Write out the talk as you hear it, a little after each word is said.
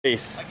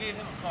face. I gave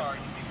him a car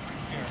and he seemed pretty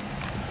scared.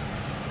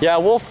 Yeah,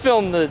 we'll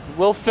film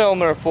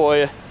her for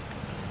you.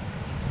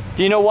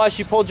 Do you know why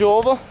she pulled you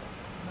over? No,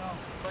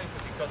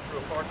 because he cut through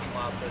a parking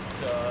lot, but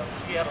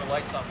she had her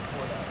lights on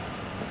before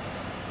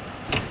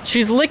that.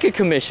 She's liquor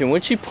commission.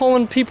 What's she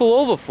pulling people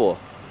over for?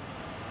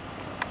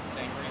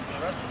 Same reason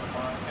the rest of them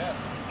are, I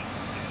guess.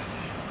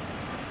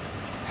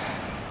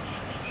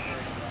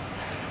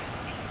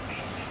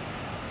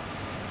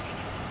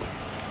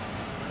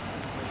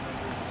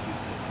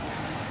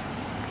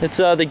 It's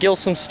the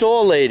Gilsum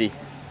store lady.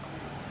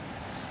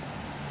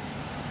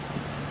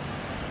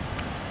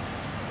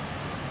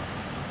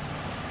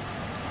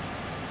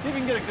 See if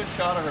we can get a good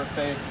shot of her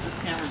face. This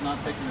camera's not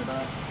picking it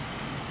up.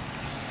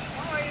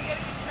 Don't worry, you'll get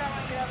a good shot when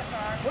I get out of the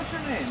car. What's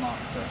your name,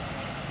 officer?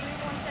 Give me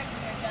 1 second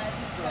here, guys.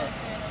 I'm just trying to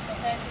clear this,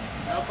 okay? So we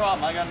can go. No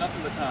problem. I got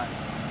nothing but time.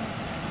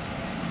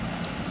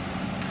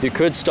 You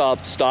could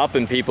stop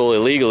stopping people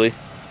illegally.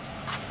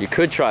 You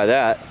could try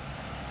that.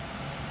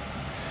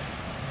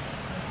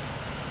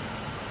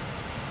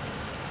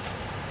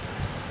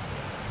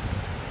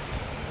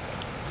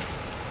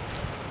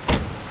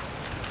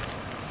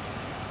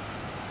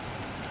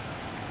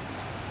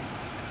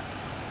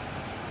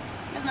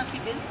 You guys must be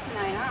busy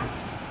tonight, huh?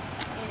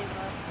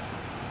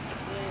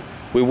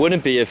 We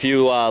wouldn't be if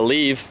you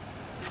leave.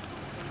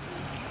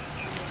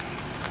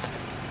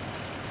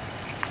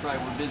 That's right.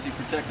 We're busy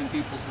protecting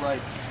people's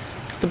rights.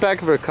 What's the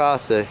back of her car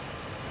say?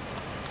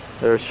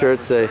 Or her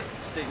shirt say?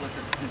 State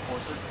liquor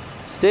enforcer.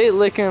 State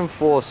liquor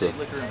enforcer. State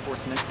liquor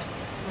enforcement.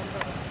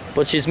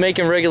 But she's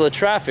making regular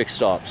traffic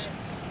stops.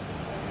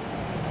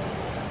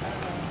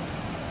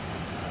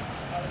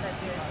 I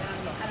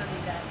don't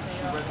need that. So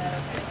you're all set,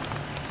 okay?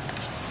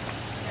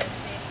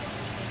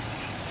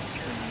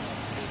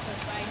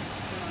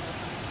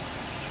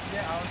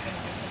 Yeah, I was going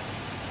to do some.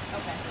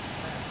 Okay.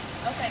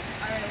 Okay.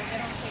 All right. We'll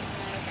get home safe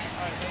tonight, okay?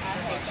 All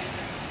right. Thank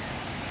you.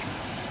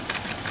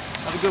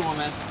 Have a good one,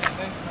 man.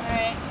 Thanks. All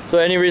right. So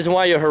any reason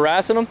why you're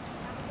harassing them?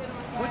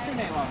 What's your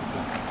name,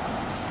 officer?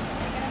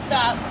 Taking a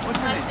stop. What's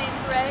your Last name?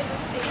 name's Ray.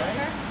 This state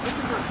liquor. What's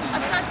your first name?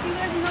 I've talked to you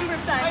guys a number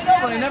of times. I know,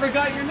 but I never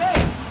got your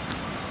name.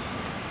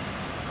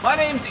 My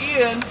name's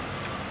Ian.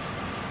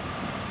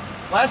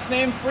 Last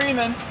name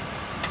Freeman.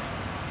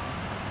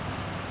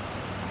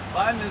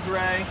 Bye, Ms.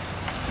 Ray.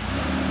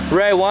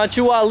 Ray, why don't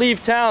you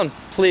leave town,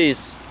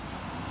 please?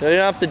 They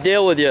don't have to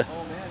deal with you.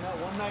 Oh man, that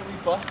one night we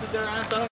busted their ass out.